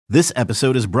This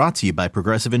episode is brought to you by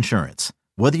Progressive Insurance.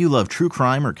 Whether you love true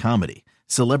crime or comedy,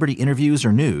 celebrity interviews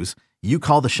or news, you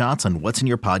call the shots on what's in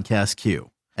your podcast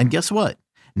queue. And guess what?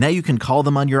 Now you can call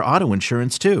them on your auto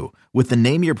insurance too with the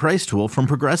Name Your Price tool from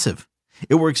Progressive.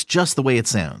 It works just the way it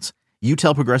sounds. You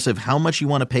tell Progressive how much you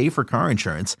want to pay for car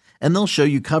insurance, and they'll show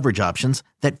you coverage options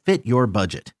that fit your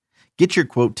budget. Get your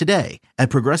quote today at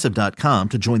Progressive.com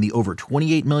to join the over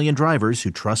 28 million drivers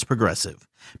who trust Progressive.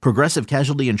 Progressive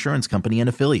Casualty Insurance Company and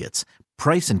Affiliates.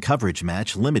 Price and coverage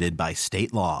match limited by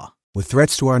state law. With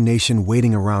threats to our nation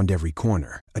waiting around every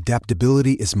corner,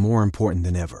 adaptability is more important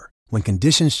than ever. When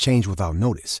conditions change without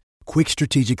notice, quick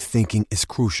strategic thinking is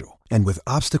crucial. And with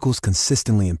obstacles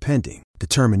consistently impending,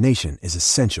 determination is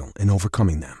essential in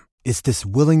overcoming them. It's this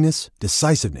willingness,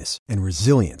 decisiveness, and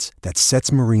resilience that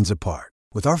sets Marines apart.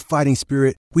 With our fighting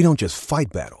spirit, we don't just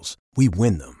fight battles, we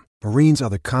win them. Marines are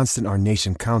the constant our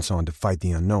nation counts on to fight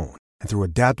the unknown. And through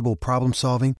adaptable problem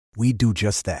solving, we do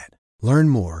just that. Learn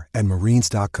more at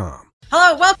marines.com.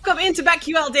 Hello, welcome into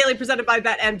BetQL Daily presented by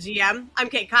BetMGM. I'm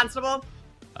Kate Constable.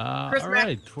 All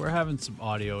right, we're having some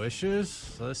audio issues,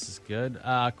 so this is good.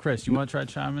 Chris, you want to try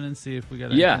chiming in and see if we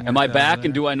got anything? Am I back,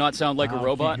 and do I not sound like a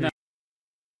robot now?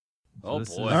 So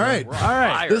boy. All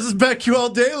right. This is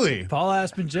BetQL Daily. Paul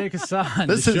Aspen, Jake Hassan,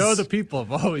 This the is- show the people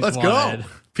have always Let's wanted. go.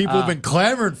 People have been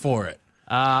clamoring for it.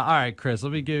 All right, Chris,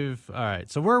 let me give. All right,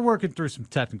 so we're working through some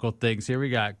technical things here.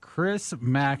 We got Chris,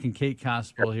 Mac, and Kate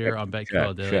Constable here on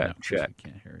BetQL Daily. No, Chris, we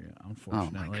can't hear you,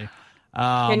 unfortunately.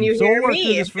 Can you so hear we'll work me?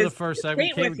 through this for the It's first segment.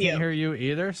 great Kate, with we can't you. hear you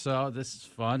either, so this is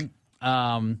fun.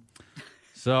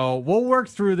 So we'll work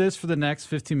through this for the next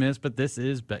 15 minutes, but this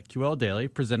is BetQL Daily,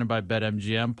 presented by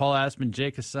BetMGM. Paul Aspen,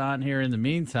 Jake Hassan here. In the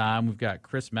meantime, we've got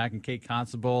Chris, Mack, and Kate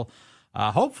Constable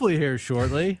hopefully here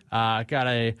shortly. Got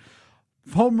a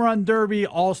Home Run Derby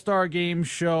All-Star Game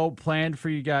show planned for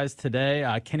you guys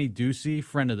today. Kenny Ducey,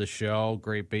 friend of the show,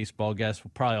 great baseball guest.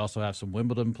 We'll probably also have some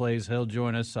Wimbledon plays. He'll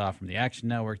join us from the Action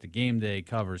Network. The Game Day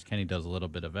covers. Kenny does a little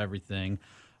bit of everything.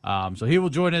 So he will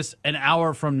join us an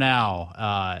hour from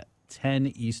now, 10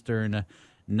 Eastern,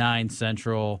 9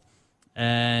 Central.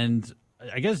 And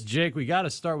I guess, Jake, we got to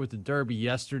start with the Derby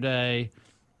yesterday.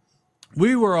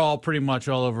 We were all pretty much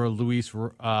all over Luis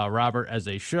Robert as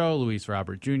a show, Luis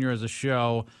Robert Jr. as a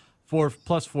show,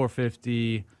 plus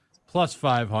 450, plus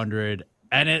 500,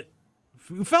 and it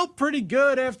felt pretty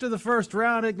good after the first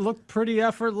round. It looked pretty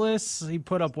effortless. He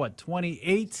put up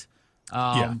 28,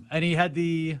 and he had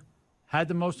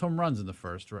the most home runs in the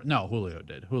first round. No, Julio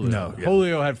did.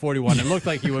 Julio had 41. It looked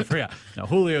like he would. No,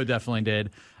 Julio definitely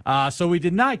did. So we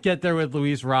did not get there with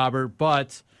Luis Robert,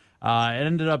 but. It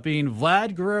ended up being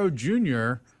Vlad Guerrero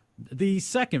Jr., the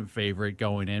second favorite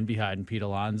going in behind Pete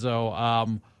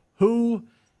Alonso, who,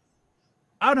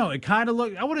 I don't know, it kind of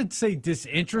looked, I wouldn't say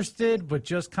disinterested, but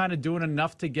just kind of doing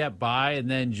enough to get by and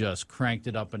then just cranked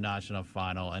it up a notch in a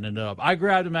final and ended up, I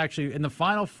grabbed him actually in the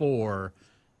final four.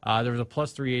 There was a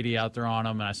plus 380 out there on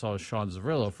him, and I saw Sean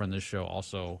Zarillo from this show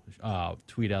also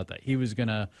tweet out that he was going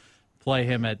to play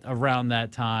him at around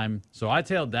that time. So I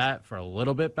tailed that for a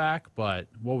little bit back, but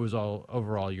what was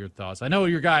overall your thoughts? I know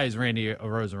your guy is Randy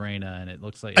Rosarena, and it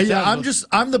looks like...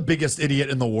 I'm the biggest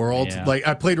idiot in the world. Yeah. Like,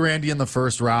 I played Randy in the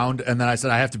first round, and then I said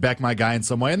I have to back my guy in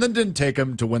some way, and then didn't take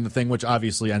him to win the thing, which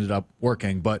obviously ended up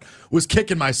working, but was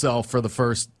kicking myself for the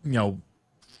first,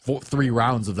 3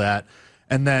 rounds of that.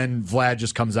 And then Vlad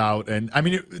just comes out, and I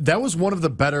mean, that was one of the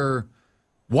better...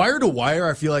 Wire to wire,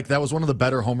 I feel like that was one of the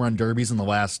better home run derbies in the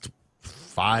last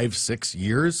 5-6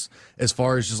 years, as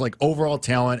far as just like overall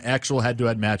talent, actual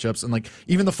head-to-head matchups, and like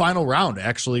even the final round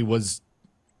actually was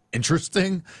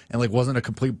interesting and like wasn't a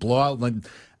complete blowout. Like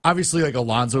obviously, like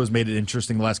Alonso has made it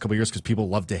interesting the last couple of years because people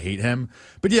love to hate him.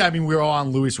 But yeah, I mean, we were all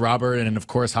on Luis Robert, and of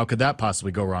course, how could that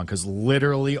possibly go wrong? Because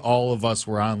literally all of us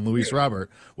were on Luis Robert.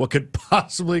 What could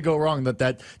possibly go wrong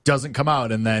that doesn't come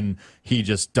out? And then he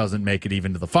just doesn't make it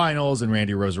even to the finals, and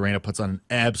Randy Rosarena puts on an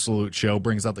absolute show,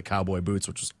 brings out the cowboy boots,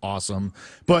 which was awesome.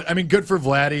 But I mean, good for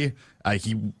Vladdy.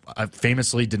 He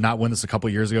famously did not win this a couple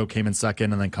of years ago, came in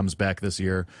second, and then comes back this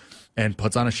year and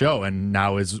puts on a show, and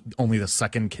now is only the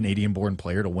second Canadian-born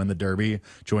player to win the Derby.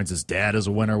 Joins his dad as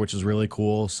a winner, which is really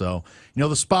cool. So,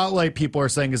 the spotlight people are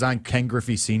saying is on Ken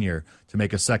Griffey Sr. to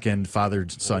make a second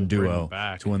father-son duo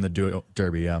to win the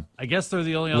Derby. Yeah, I guess they're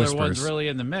the only other ones really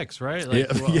in the mix, right?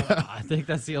 Yeah. I think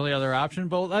that's the only other option.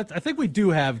 But I think we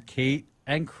do have Kate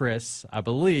and Chris, I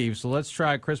believe. So let's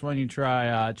try. Chris, why don't you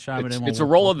try chiming in? It's a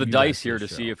roll of the dice here to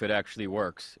see if it actually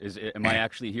works. Am I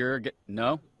actually here?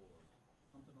 No?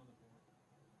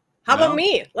 How about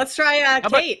me? Let's try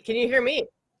Kate. Can you hear me?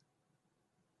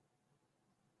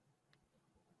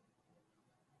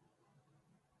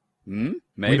 Maybe.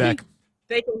 We back.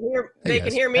 They can hear. Hey, They guys.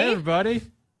 can hear me. Hey, everybody.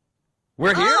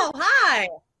 We're here. Oh, hi.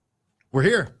 We're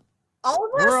here. All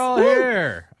of us. We're all Woo.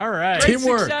 here. All right. Great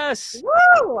Teamwork. success.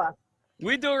 Woo!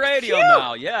 We do radio Phew.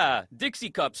 now. Yeah. Dixie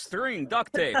cups, string,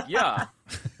 duct tape. Yeah.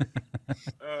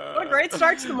 What a great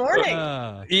start to the morning.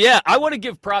 Yeah, I want to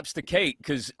give props to Kate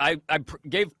because I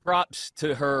gave props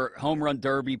to her home run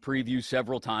derby preview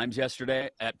several times yesterday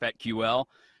at BetQL,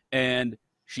 and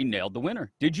she nailed the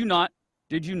winner. Did you not?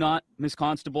 Did you not, Miss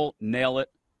Constable, nail it?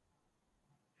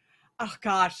 Oh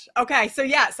gosh. Okay, so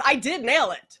yes, I did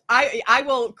nail it. I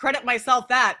will credit myself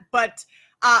that, but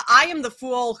I am the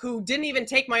fool who didn't even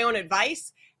take my own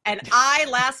advice, and I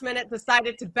last minute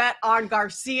decided to bet on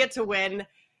Garcia to win.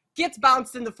 Gets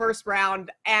bounced in the first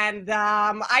round, and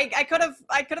I could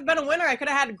have been a winner. I could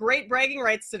have had great bragging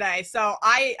rights today. So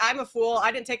I'm a fool.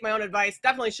 I didn't take my own advice.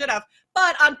 Definitely should have.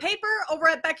 But on paper, over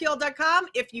at BetQL.com,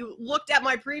 if you looked at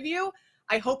my preview,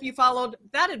 I hope you followed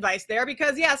that advice there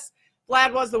because yes,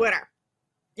 Vlad was the winner.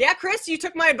 Yeah, Chris, you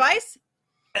took my advice.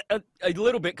 A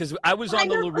little bit because I was on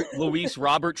the Luis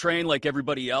Robert train like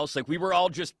everybody else. Like we were all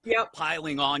just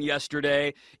piling on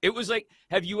yesterday. It was like,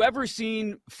 have you ever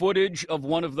seen footage of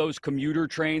one of those commuter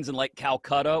trains in like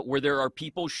Calcutta where there are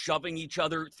people shoving each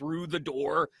other through the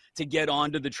door to get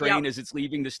onto the train as it's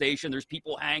leaving the station? There's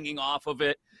people hanging off of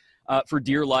it for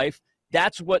dear life.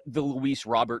 That's what the Luis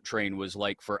Robert train was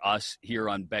like for us here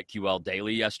on BetQL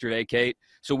Daily yesterday, Kate.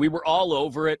 So we were all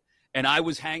over it, and I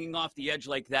was hanging off the edge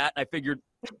like that. I figured,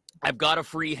 I've got a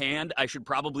free hand. I should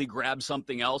probably grab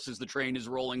something else as the train is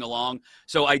rolling along.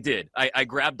 So I did. I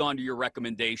grabbed onto your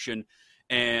recommendation,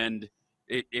 and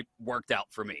it worked out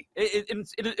for me.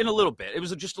 In a little bit. It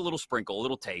was just a little sprinkle, a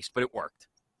little taste, but it worked.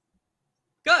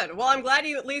 Good. Well, I'm glad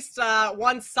you at least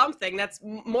won something. That's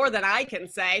more than I can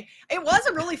say. It was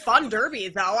a really fun derby,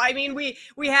 though. I mean, we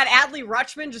had Adley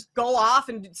Rutschman just go off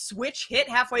and switch hit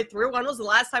halfway through. When was the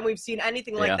last time we've seen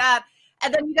anything like that?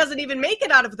 And then he doesn't even make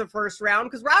it out of the first round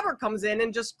because Robert comes in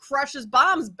and just crushes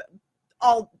bombs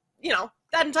all,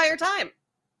 that entire time.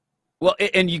 Well,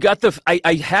 and you got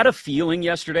I had a feeling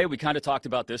yesterday, we kind of talked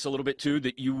about this a little bit too,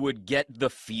 that you would get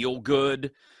the feel-good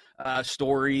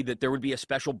story, that there would be a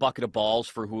special bucket of balls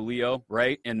for Julio,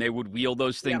 right? And they would wheel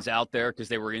those things out there because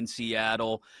they were in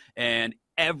Seattle. And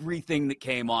everything that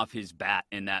came off his bat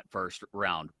in that first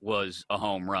round was a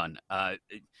home run.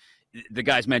 The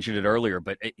guys mentioned it earlier,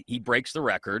 but he breaks the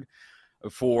record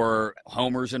for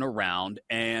homers in a round.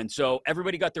 And so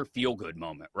everybody got their feel-good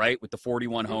moment, right, with the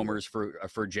 41 homers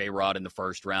for J-Rod in the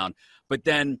first round. But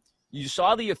then you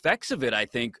saw the effects of it, I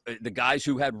think. The guys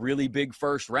who had really big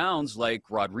first rounds, like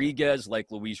Rodriguez, like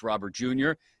Luis Robert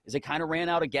Jr., is they kind of ran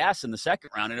out of gas in the second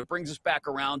round. And it brings us back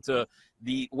around to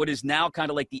what is now kind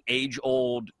of like the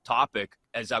age-old topic.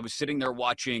 As I was sitting there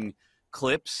watching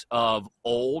clips of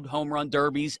old home run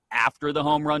derbies after the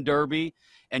home run derby,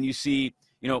 and you see,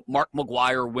 Mark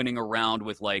McGwire winning a round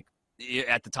with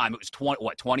at the time it was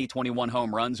 21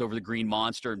 home runs over the Green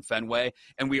Monster in Fenway,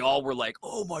 and we all were like,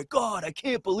 oh my God, I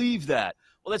can't believe that.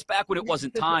 Well, that's back when it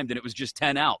wasn't timed and it was just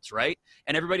 10 outs, right?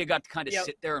 And everybody got to kind of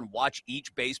sit there and watch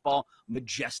each baseball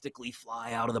majestically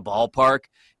fly out of the ballpark,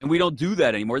 and we don't do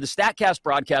that anymore. The StatCast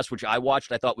broadcast, which I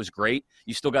watched, I thought was great.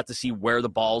 You still got to see where the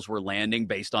balls were landing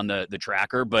based on the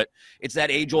tracker, but it's that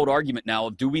age-old argument now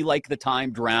of, do we like the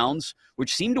timed rounds,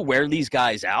 which seem to wear these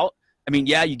guys out? I mean,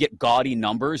 yeah, you get gaudy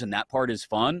numbers, and that part is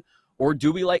fun. Or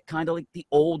do we kind of like the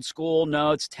old school,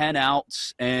 no, it's 10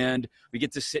 outs, and we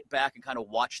get to sit back and kind of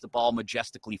watch the ball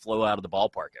majestically flow out of the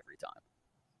ballpark every time?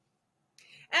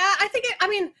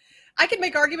 I could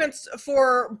make arguments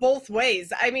for both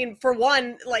ways. I mean, for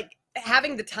one,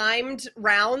 having the timed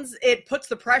rounds, it puts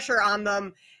the pressure on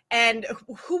them. And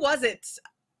who was it?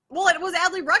 Well, it was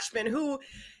Adley Rutschman who,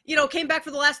 came back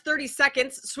for the last 30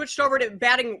 seconds, switched over to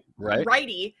batting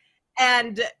righty,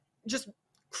 and just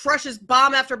crushes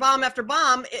bomb after bomb after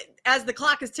bomb as the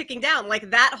clock is ticking down. Like,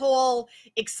 that whole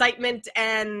excitement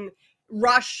and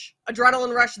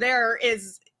adrenaline rush there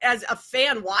is, as a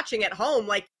fan watching at home,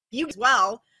 like you as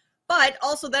well, but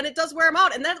also then it does wear him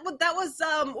out. And that was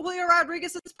Julio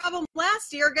Rodriguez's problem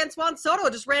last year against Juan Soto.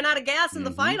 Just ran out of gas in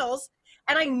the finals.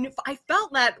 And I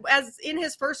felt that as in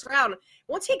his first round,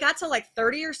 once he got to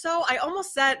 30 or so, I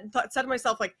almost said to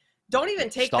myself, don't even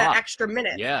take that extra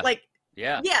minute. Yeah.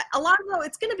 A lot of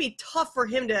it's going to be tough for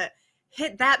him to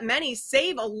hit that many,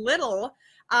 save a little.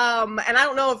 And I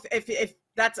don't know if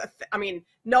that's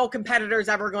no competitor's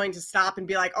ever going to stop and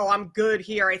be like, oh, I'm good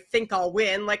here, I think I'll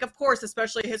win. Of course,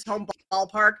 especially his home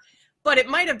ballpark. But it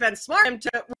might have been smart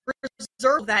to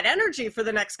reserve that energy for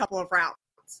the next couple of rounds.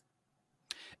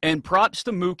 And props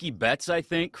to Mookie Betts, I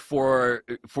think, for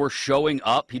showing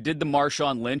up. He did the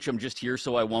Marshawn Lynch, I'm just here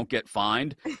so I won't get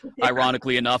fined,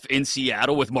 ironically enough, in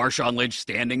Seattle with Marshawn Lynch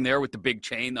standing there with the big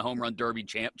chain, the home run derby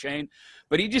champ chain.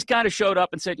 But he just kind of showed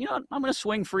up and said, you know what, I'm going to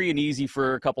swing free and easy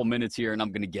for a couple minutes here, and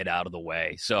I'm going to get out of the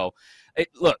way. So,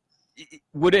 look,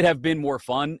 would it have been more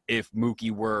fun if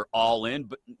Mookie were all in?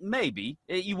 But maybe.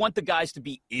 You want the guys to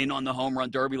be in on the home run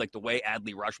derby, like the way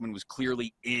Adley Rutschman was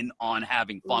clearly in on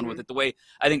having fun with it, the way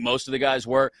I think most of the guys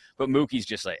were. But Mookie's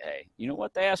just like, hey, you know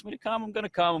what? They asked me to come. I'm going to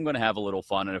come. I'm going to have a little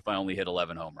fun. And if I only hit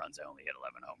 11 home runs, I only hit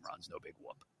 11 home runs. No big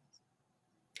whoop.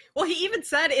 Well, he even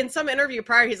said in some interview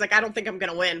prior, he's like, I don't think I'm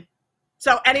going to win.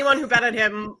 So anyone who betted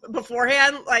him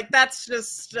beforehand, like, that's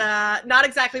just not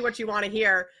exactly what you want to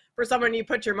hear for someone you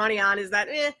put your money on, is that,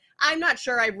 I'm not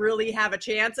sure I really have a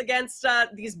chance against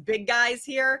these big guys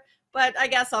here, but I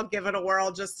guess I'll give it a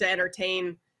whirl just to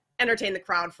entertain the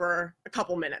crowd for a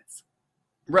couple minutes.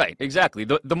 Right, exactly.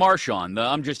 The Marshawn, the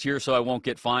I'm just here so I won't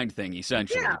get fined thing,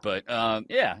 essentially. Yeah. But,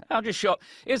 I'll just show.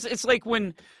 It's like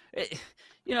when...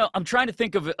 I'm trying to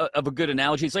think of a good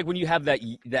analogy. It's like when you have that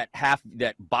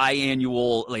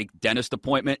biannual like dentist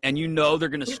appointment, and you know they're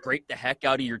going to scrape the heck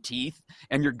out of your teeth,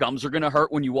 and your gums are going to hurt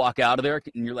when you walk out of there.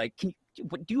 And you're like, do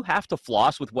you have to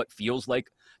floss with what feels like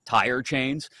tire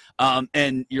chains?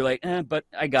 And you're like, but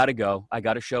I got to go. I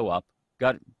got to show up.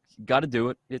 Got to do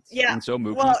it. And so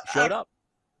Mookie showed up.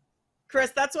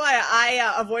 Chris, that's why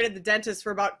I avoided the dentist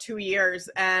for about 2 years,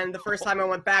 and the first time I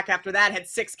went back after that had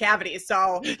 6 cavities.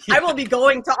 So I will be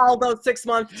going to all those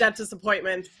 6-month dentist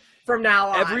appointments from now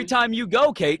on. Every time you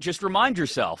go, Kate, just remind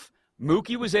yourself,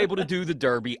 Mookie was able to do the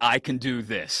Derby. I can do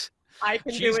this. I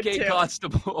can She's do it Kate too.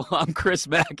 Constable. I'm Chris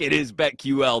Mack. It is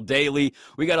BetQL Daily.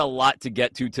 We got a lot to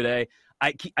get to today.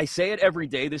 I say it every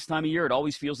day this time of year. It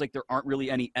always feels like there aren't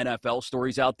really any NFL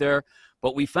stories out there.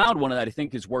 But we found one that I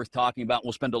think is worth talking about.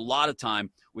 We'll spend a lot of time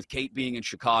with Kate being in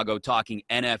Chicago talking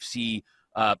NFC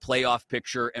playoff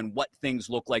picture and what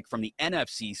things look like from the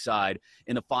NFC side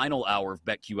in the final hour of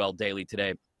BetQL Daily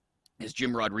today. As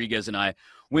Jim Rodriguez and I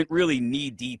went really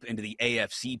knee-deep into the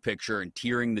AFC picture and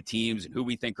tiering the teams and who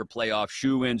we think are playoff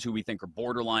shoo-ins, who we think are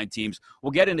borderline teams.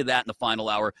 We'll get into that in the final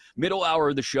hour. Middle hour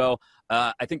of the show,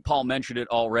 I think Paul mentioned it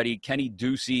already. Kenny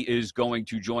Ducey is going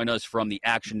to join us from the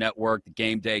Action Network, the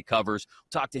Game Day covers.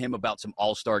 We'll talk to him about some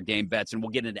All-Star Game bets, and we'll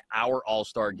get into our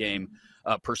All-Star Game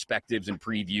perspectives and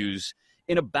previews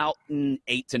in about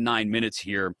 8 to 9 minutes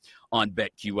here on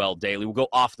BetQL Daily. We'll go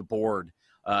off the board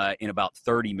in about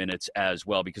 30 minutes as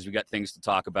well, because we got things to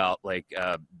talk about, like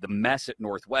the mess at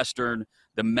Northwestern,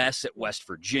 the mess at West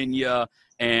Virginia,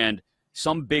 and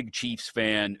some big Chiefs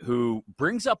fan who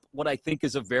brings up what I think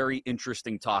is a very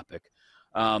interesting topic.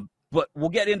 But we'll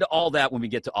get into all that when we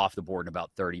get to off the board in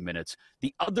about 30 minutes.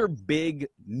 The other big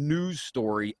news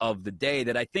story of the day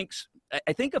that I think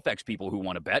affects people who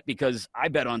want to bet, because I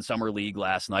bet on Summer League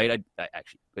last night.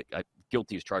 I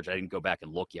guilty as charged. I didn't go back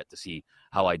and look yet to see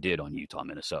how I did on Utah,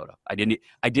 Minnesota. I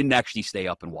didn't actually stay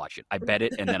up and watch it. I bet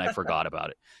it, and then I forgot about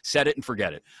it. Set it and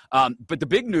forget it. But the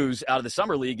big news out of the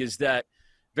Summer League is that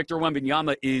Victor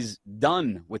Wembanyama is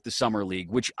done with the Summer League,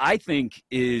 which I think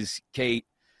is, Kate,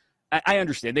 I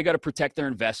understand. They got to protect their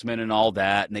investment and all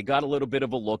that, and they got a little bit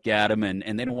of a look at him,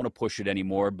 and they don't want to push it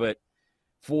anymore. But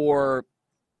for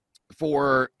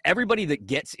everybody that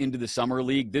gets into the Summer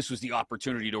League, this was the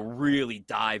opportunity to really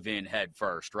dive in head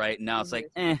first, right? And now it's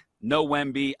like, no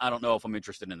Wemby. I don't know if I'm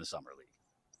interested in the Summer League.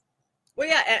 Well,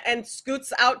 yeah, and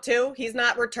Scoot's out too. He's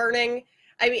not returning.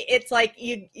 I mean, it's like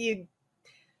you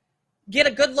get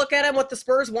a good look at him, what the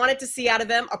Spurs wanted to see out of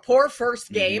him. A poor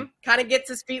first game, kind of gets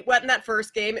his feet wet in that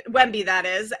first game. Wemby, that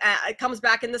is. It comes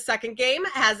back in the second game,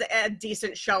 has a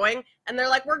decent showing, and they're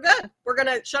like, we're good. We're going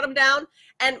to shut him down.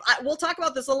 And we'll talk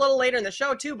about this a little later in the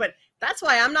show, too, but that's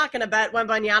why I'm not going to bet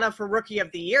Wembanyama for Rookie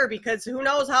of the Year, because who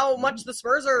knows how much the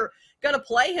Spurs are going to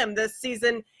play him this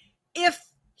season if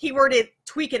he were to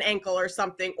tweak an ankle or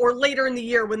something, or later in the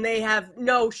year when they have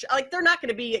they're not going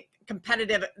to be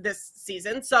competitive this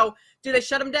season. So do they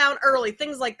shut him down early?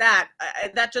 Things like that.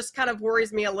 That just kind of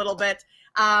worries me a little bit.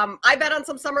 I bet on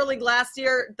some Summer League last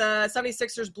year. The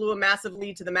 76ers blew a massive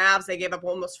lead to the Mavs. They gave up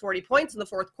almost 40 points in the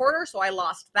fourth quarter, so I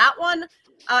lost that one.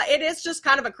 It is just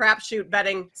kind of a crapshoot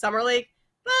betting Summer League,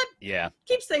 but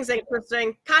keeps things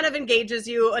interesting, kind of engages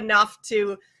you enough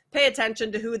to pay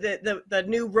attention to who the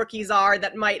new rookies are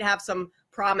that might have some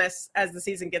promise as the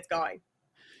season gets going.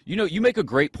 You know, you make a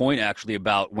great point, actually,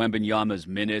 about Wembanyama's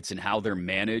minutes and how they're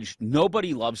managed.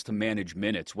 Nobody loves to manage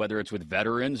minutes, whether it's with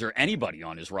veterans or anybody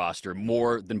on his roster,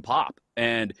 more than Pop.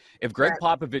 And if Greg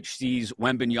Popovich sees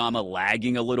Wembanyama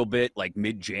lagging a little bit, like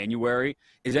mid-January,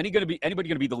 is anybody going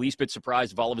to be the least bit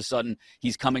surprised if all of a sudden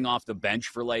he's coming off the bench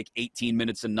for like 18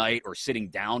 minutes a night or sitting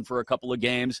down for a couple of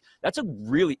games? That's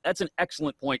an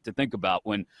excellent point to think about.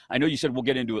 When I know you said we'll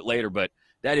get into it later, but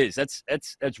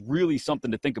that's really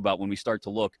something to think about when we start to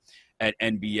look at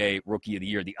NBA Rookie of the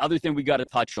Year. The other thing we got to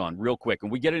touch on real quick,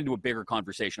 and we get into a bigger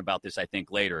conversation about this, I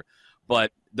think, later,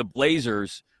 but the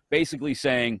Blazers basically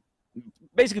playing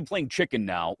chicken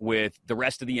now with the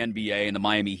rest of the NBA and the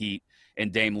Miami Heat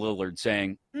and Dame Lillard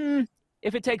saying,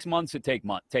 if it takes months, it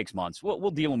takes months.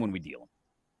 We'll deal them when we deal them.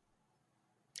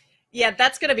 Yeah,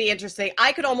 that's going to be interesting.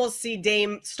 I could almost see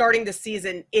Dame starting the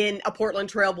season in a Portland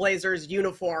Trail Blazers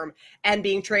uniform and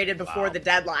being traded before the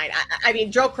deadline. I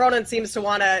mean, Joe Cronin seems to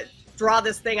want to draw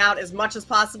this thing out as much as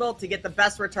possible to get the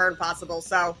best return possible,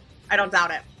 so I don't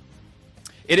doubt it.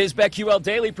 It is BetQL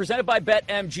Daily, presented by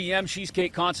BetMGM. She's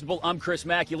Kate Constable. I'm Chris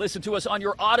Mack. You listen to us on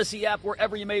your Odyssey app,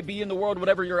 wherever you may be in the world,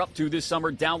 whatever you're up to this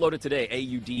summer. Download it today,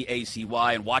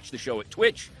 AUDACY, and watch the show at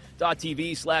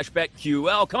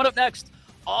twitch.tv/BetQL. Coming up next,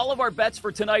 all of our bets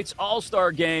for tonight's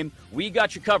All-Star game. We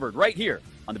got you covered right here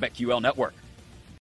on the BetQL Network.